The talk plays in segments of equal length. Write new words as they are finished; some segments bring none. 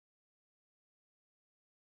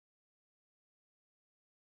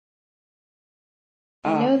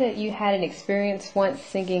I know that you had an experience once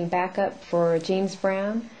singing backup for James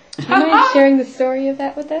Brown. Do you mind sharing the story of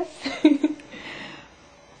that with us?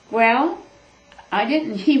 Well, I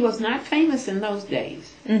didn't. He was not famous in those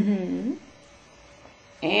days. Mm-hmm.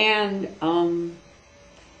 And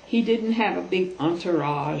he didn't have a big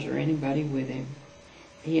entourage or anybody with him.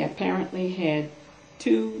 He apparently had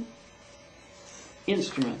two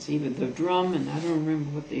instruments, either the drum and I don't remember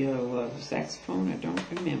what the other was, the saxophone, I don't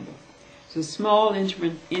remember. It's a small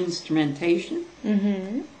instrumentation,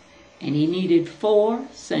 Mm-hmm. and he needed 4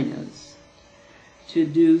 singers to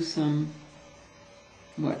do some,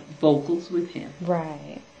 vocals with him.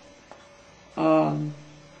 Right.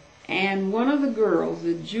 And one of the girls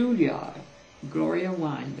at Juilliard, Gloria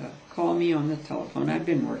Winder, called me on the telephone. I'd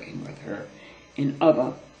been working with her in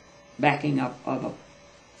backing up other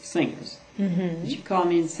singers. Mm-hmm. She called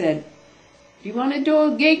me and said, "Do you want to do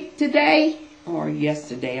a gig today?" Or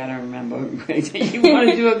yesterday, I don't remember. "You want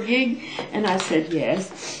to do a gig?" And I said,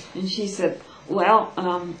 yes. And she said, "Well,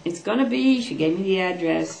 it's going to be," she gave me the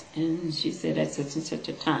address, and she said, "at such and such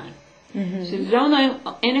a time." Mm-hmm. She said, "Don't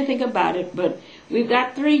know anything about it, but we've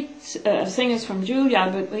got 3 singers from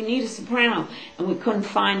Juilliard, but we need a soprano, and we couldn't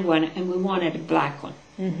find one, and we wanted a black one."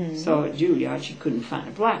 Mm-hmm. So at Juilliard, she couldn't find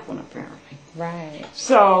a black one, apparently. Right.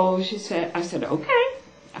 So I said, okay.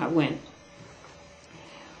 I went.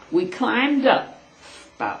 We climbed up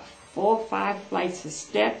about 4 or 5 flights of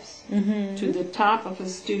steps Mm-hmm. to the top of a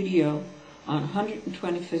studio on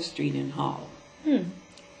 125th Street in Harlem. Hmm.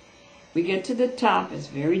 We get to the top. It's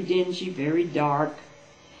very dingy, very dark.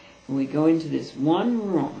 And we go into this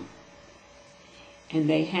one room, and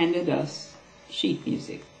they handed us sheet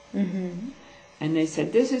music. Mm-hmm. And they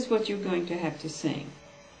said, "This is what you're going to have to sing.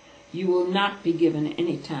 You will not be given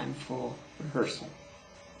any time for rehearsal."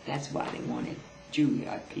 That's why they wanted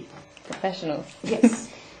Juilliard people. Professionals. Yes.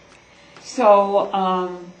 So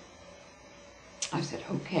I said,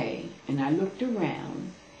 okay. And I looked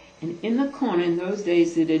around. And in the corner, in those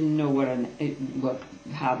days, they didn't know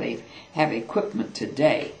how they have equipment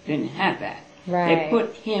today. They didn't have that. Right. They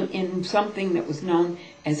put him in something that was known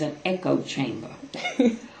as an echo chamber,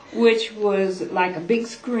 which was like a big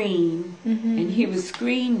screen, Mm-hmm. and he was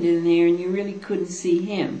screened in there, and you really couldn't see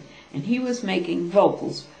him. And he was making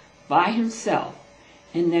vocals by himself,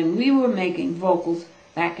 and then we were making vocals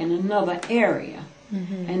back in another area,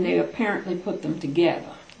 Mm-hmm. and they apparently put them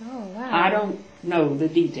together. Oh, wow. I don't know the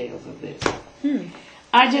details of this. Hmm.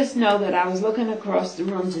 I just know that I was looking across the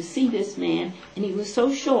room to see this man, and he was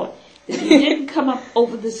so short that he didn't come up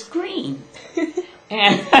over the screen.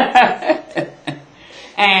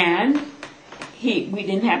 And we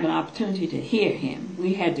didn't have an opportunity to hear him.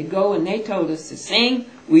 We had to go, and they told us to sing.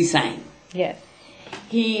 We sang. Yes.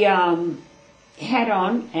 He had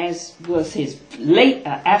on, as was his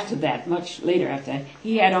after that, much later after that,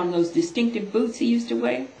 he had on those distinctive boots he used to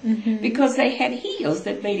wear, Mm-hmm. because they had heels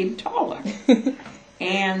that made him taller.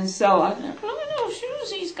 And so I said, "Look at those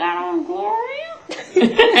shoes he's got on, Gloria."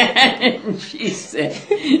 And she said,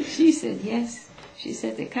 yes. She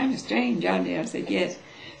said, "They're kind of strange, aren't they?" I said, yes.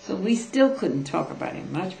 So we still couldn't talk about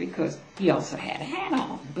him much because he also had a hat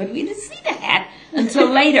on. But we didn't see the hat until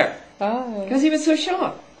later Oh. because he was so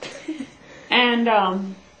short. And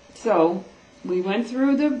so we went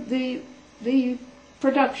through the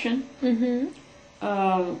production.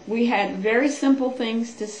 Mm-hmm. We had very simple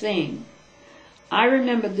things to sing. I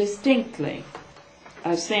remember distinctly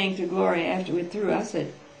saying to Gloria after we're through, I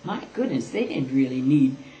said, "My goodness, they didn't really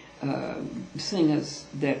need singers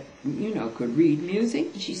that, could read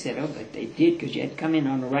music." And she said, "Oh, but they did, because you had to come in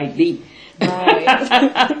on the right beat."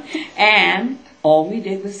 Right. And all we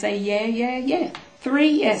did was say, yeah, yeah, yeah. 3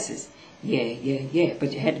 yeses. Yeah, yeah, yeah.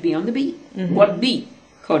 But you had to be on the beat. Mm-hmm. What beat?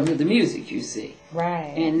 According to the music, you see.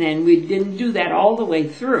 Right. And then we didn't do that all the way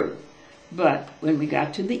through. But when we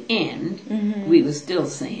got to the end, Mm-hmm. we were still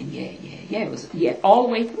saying, yeah, yeah, yeah. It was all the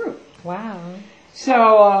way through. Wow.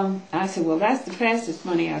 So I said, "Well, that's the fastest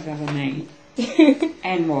money I've ever made."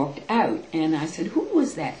 And walked out. And I said, "Who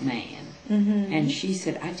was that man?" Mm-hmm. And she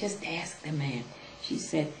said, "I just asked the man." She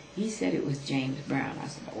said, "He said it was James Brown." I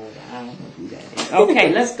said, "Oh, I don't know who that is."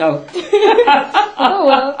 "Okay, let's go." Oh,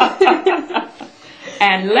 well.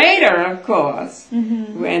 And later, of course,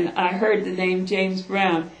 Mm-hmm. when I heard the name James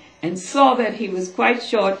Brown and saw that he was quite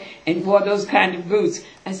short and wore those kind of boots,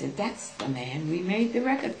 I said, "That's the man we made the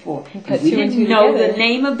record for." You put And we 2 and didn't 2 know together. the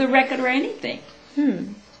name of the record or anything.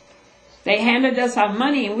 Hmm. They handed us our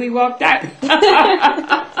money and we walked out.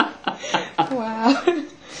 Wow.